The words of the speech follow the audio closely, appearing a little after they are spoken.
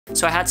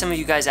So I had some of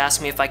you guys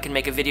ask me if I could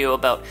make a video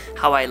about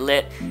how I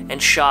lit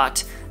and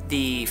shot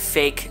the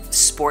fake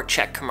Sport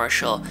Check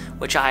commercial,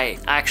 which I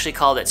actually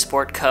called it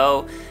Sport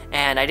Co.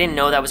 And I didn't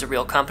know that was a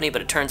real company,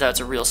 but it turns out it's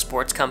a real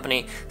sports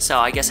company. So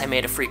I guess I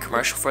made a free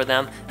commercial for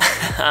them.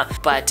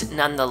 But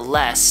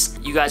nonetheless,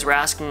 you guys were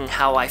asking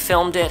how I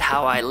filmed it,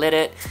 how I lit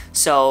it.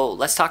 So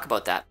let's talk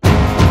about that.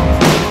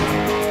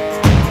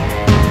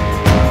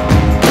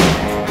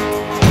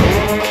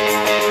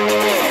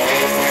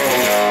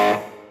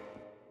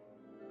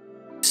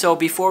 So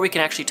before we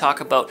can actually talk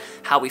about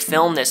how we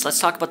film this,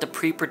 let's talk about the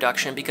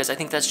pre-production, because I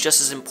think that's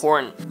just as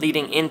important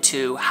leading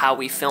into how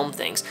we film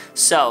things.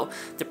 So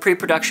the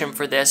pre-production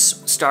for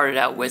this started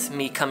out with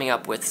me coming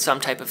up with some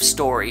type of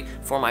story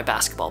for my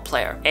basketball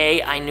player.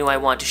 I knew I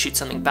wanted to shoot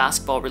something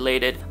basketball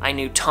related. I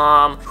knew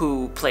Tom,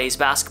 who plays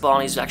basketball,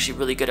 and he's actually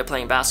really good at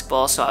playing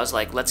basketball, so I was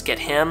like, let's get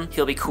him,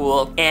 he'll be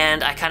cool.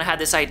 And I kind of had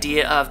this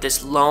idea of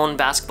this lone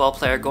basketball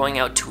player going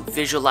out to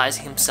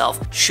visualizing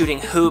himself shooting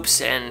hoops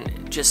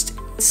and just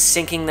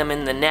sinking them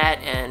in the net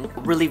and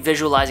really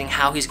visualizing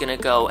how he's gonna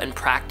go and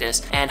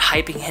practice and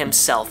hyping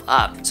himself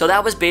up. So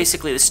that was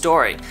basically the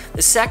story.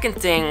 The second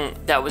thing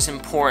that was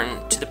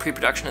important to the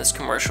pre-production of this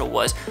commercial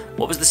was,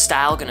 what was the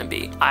style gonna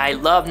be? I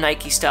love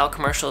Nike style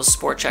commercials,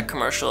 Sport Check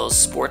commercials,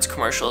 sports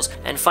commercials,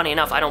 and funny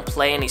enough, I don't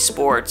play any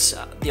sports.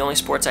 The only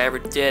sports I ever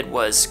did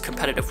was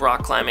competitive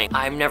rock climbing.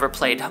 I've never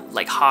played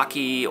like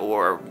hockey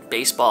or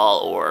baseball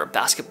or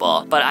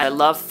basketball, but I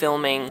love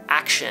filming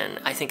action.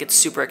 I think it's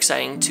super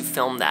exciting to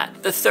film that.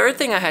 The third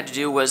thing I had to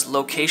do was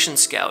location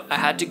scout. I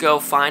had to go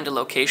find a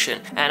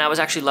location, and I was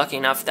actually lucky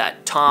enough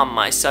that Tom,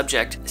 my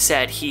subject,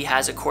 said he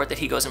has a court that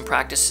he goes and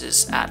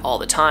practices at all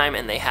the time,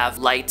 and they have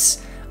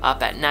lights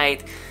up at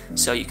night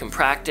so you can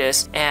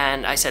practice.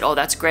 And I said, oh,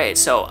 that's great.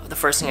 So the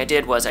first thing I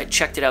did was I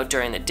checked it out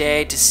during the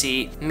day to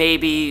see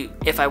maybe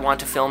if I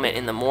want to film it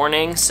in the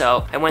morning.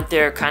 So I went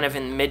there kind of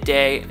in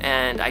midday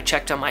and I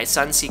checked on my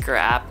Sunseeker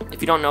app.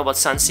 If you don't know about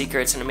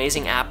Sunseeker, it's an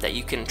amazing app that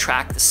you can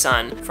track the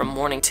sun from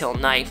morning till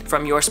night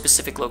from your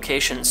specific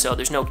location. So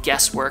there's no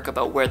guesswork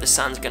about where the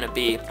sun's gonna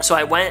be. So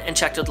I went and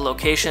checked out the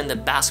location. The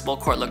basketball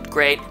court looked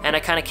great. And I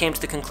kind of came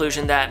to the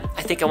conclusion that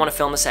I think I want to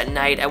film this at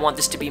night. I want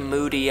this to be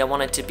moody. I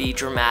want it to be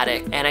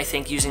dramatic. And I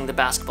think using the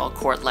basketball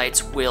court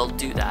lights will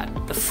do that.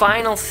 The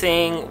final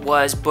thing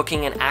was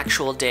booking an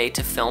actual day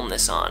to film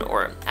this on,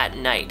 or at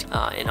night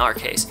in our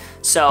case.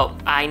 So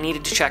I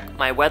needed to check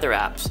my weather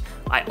apps.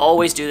 I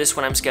always do this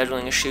when I'm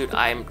scheduling a shoot.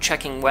 I'm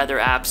checking weather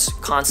apps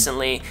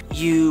constantly.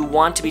 You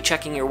want to be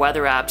checking your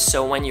weather apps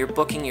so when you're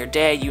booking your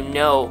day, you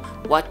know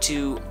what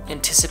to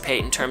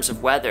anticipate in terms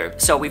of weather.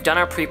 So we've done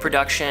our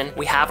pre-production,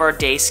 we have our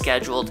day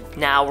scheduled,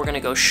 now we're gonna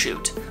go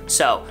shoot.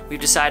 So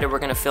we've decided we're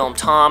gonna film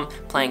Tom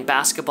playing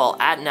basketball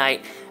at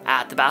night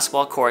at the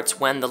basketball courts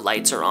when the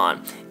lights are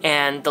on.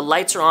 And the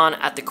lights are on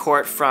at the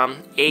court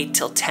from 8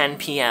 till 10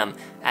 p.m.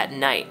 at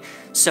night.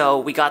 So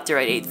we got there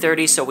at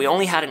 8:30, so we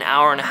only had an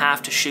hour and a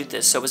half to shoot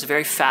this, so it was a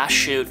very fast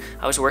shoot.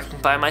 I was working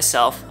by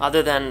myself,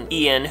 other than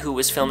Ian, who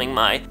was filming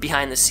my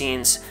behind the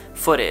scenes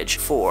footage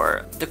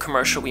for the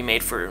commercial we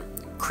made for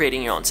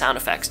creating your own sound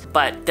effects.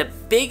 But the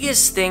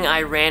biggest thing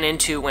I ran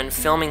into when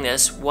filming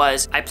this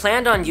was I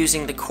planned on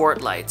using the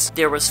court lights.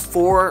 There was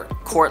 4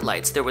 court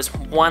lights. There was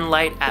one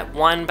light at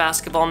one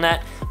basketball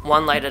net,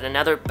 one light at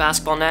another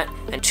basketball net,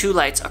 and 2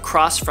 lights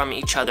across from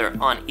each other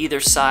on either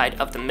side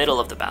of the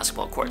middle of the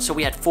basketball court. So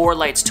we had 4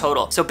 lights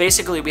total. So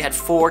basically we had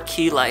 4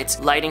 key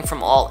lights lighting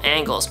from all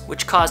angles,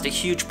 which caused a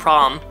huge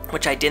problem,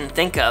 which I didn't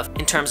think of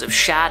in terms of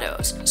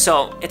shadows.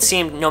 So it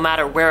seemed no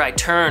matter where I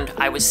turned,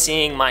 I was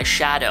seeing my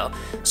shadow.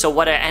 So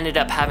what I ended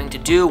up having to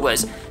do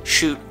was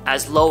shoot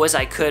as low as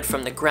I could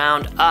from the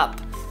ground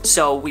up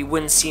so we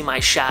wouldn't see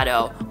my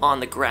shadow on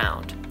the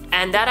ground.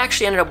 And that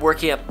actually ended up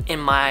working up in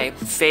my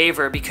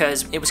favor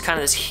because it was kind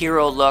of this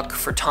hero look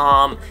for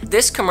Tom.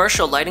 This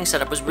commercial lighting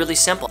setup was really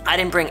simple. I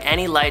didn't bring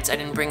any lights, I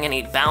didn't bring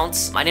any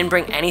bounce, I didn't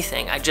bring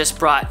anything. I just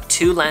brought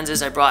 2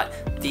 lenses. I brought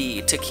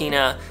the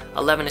Takina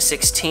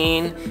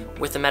 11-16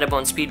 with the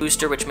Metabone speed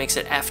booster, which makes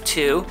it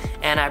f2,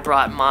 and I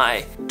brought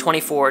my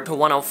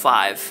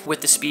 24-105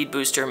 with the speed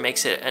booster,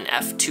 makes it an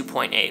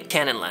f2.8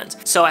 Canon lens.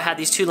 So I had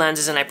these 2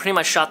 lenses and I pretty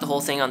much shot the whole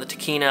thing on the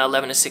Takina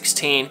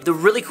 11-16. The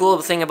really cool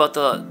thing about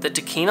the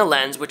Takina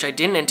lens, which I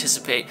didn't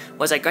anticipate,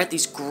 was I got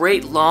these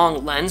great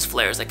long lens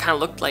flares that kind of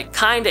looked like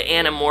kind of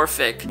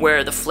anamorphic,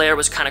 where the flare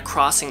was kind of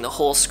crossing the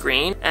whole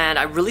screen, and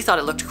I really thought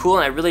it looked cool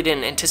and I really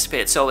didn't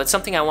anticipate it. So it's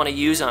something I want to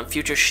use on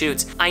future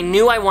shoots. I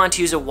knew I wanted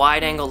to use a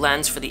wide angle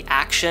lens for the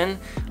action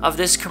of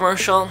this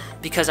commercial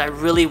because I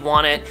really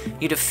wanted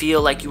you to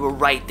feel like you were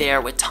right there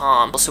with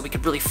Tom, so we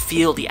could really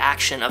feel the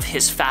action of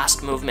his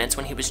fast movements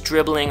when he was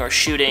dribbling or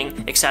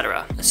shooting,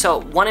 etc.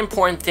 So one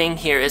important thing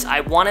here is I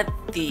wanted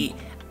the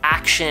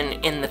action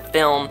in the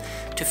film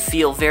to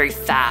feel very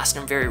fast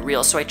and very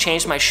real, so I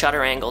changed my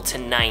shutter angle to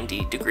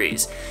 90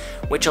 degrees,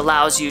 which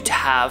allows you to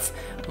have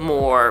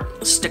more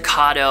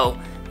staccato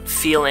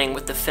feeling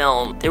with the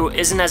film. There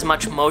isn't as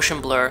much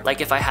motion blur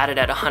like if I had it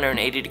at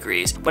 180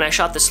 degrees. When I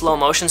shot the slow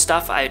motion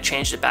stuff, I had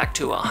changed it back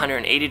to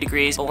 180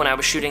 degrees, but when I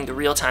was shooting the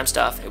real-time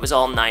stuff, it was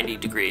all 90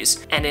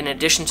 degrees. And in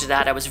addition to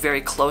that, I was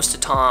very close to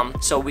Tom,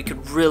 so we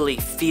could really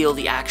feel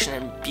the action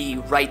and be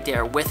right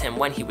there with him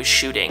when he was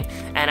shooting.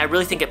 And I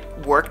really think it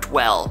worked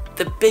well.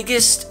 The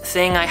biggest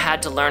thing I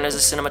had to learn as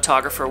a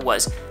cinematographer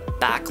was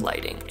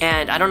backlighting.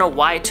 And I don't know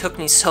why it took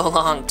me so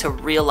long to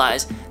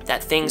realize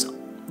that things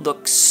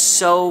look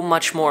so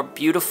much more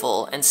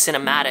beautiful and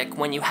cinematic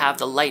when you have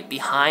the light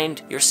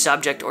behind your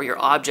subject or your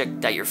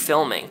object that you're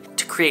filming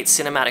to create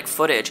cinematic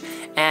footage.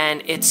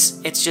 And it's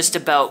just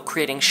about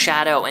creating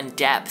shadow and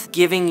depth,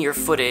 giving your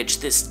footage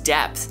this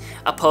depth,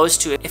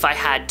 opposed to if I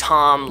had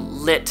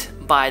Tom lit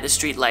by the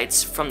street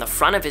lights from the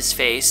front of his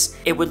face,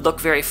 it would look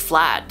very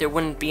flat. There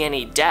wouldn't be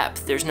any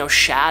depth. There's no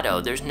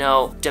shadow. There's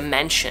no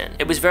dimension.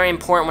 It was very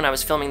important when I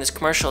was filming this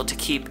commercial to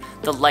keep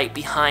the light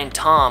behind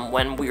Tom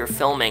when we were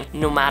filming,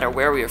 no matter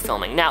where we were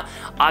filming. Now,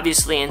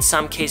 obviously in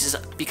some cases,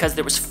 because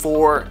there was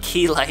 4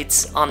 key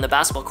lights on the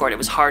basketball court, it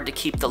was hard to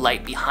keep the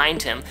light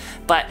behind him,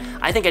 but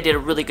I think I did a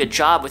really good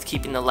job with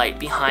keeping the light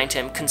behind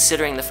him,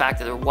 considering the fact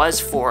that there was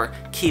 4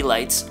 key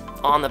lights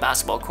on the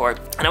basketball court,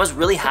 and I was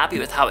really happy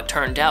with how it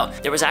turned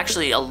out. There was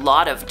actually a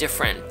lot of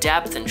different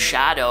depth and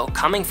shadow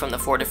coming from the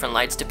 4 different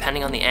lights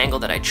depending on the angle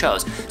that I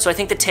chose. So I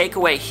think the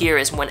takeaway here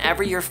is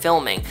whenever you're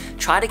filming,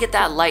 try to get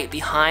that light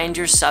behind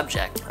your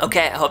subject.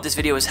 Okay, I hope this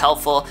video was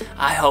helpful.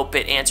 I hope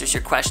it answers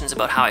your questions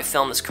about how I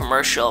filmed this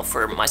commercial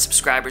for my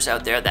subscribers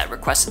out there that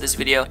requested this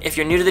video. If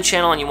you're new to the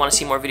channel and you want to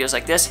see more videos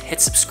like this,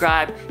 hit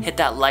subscribe, hit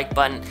that like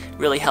button. It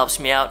really helps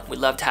me out. We'd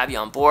love to have you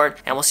on board,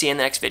 and we'll see you in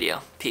the next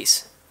video.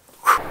 Peace.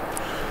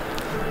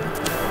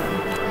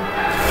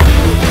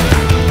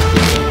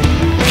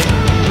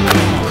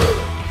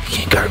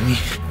 Can't guard me.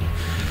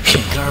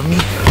 Can't guard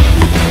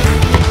me.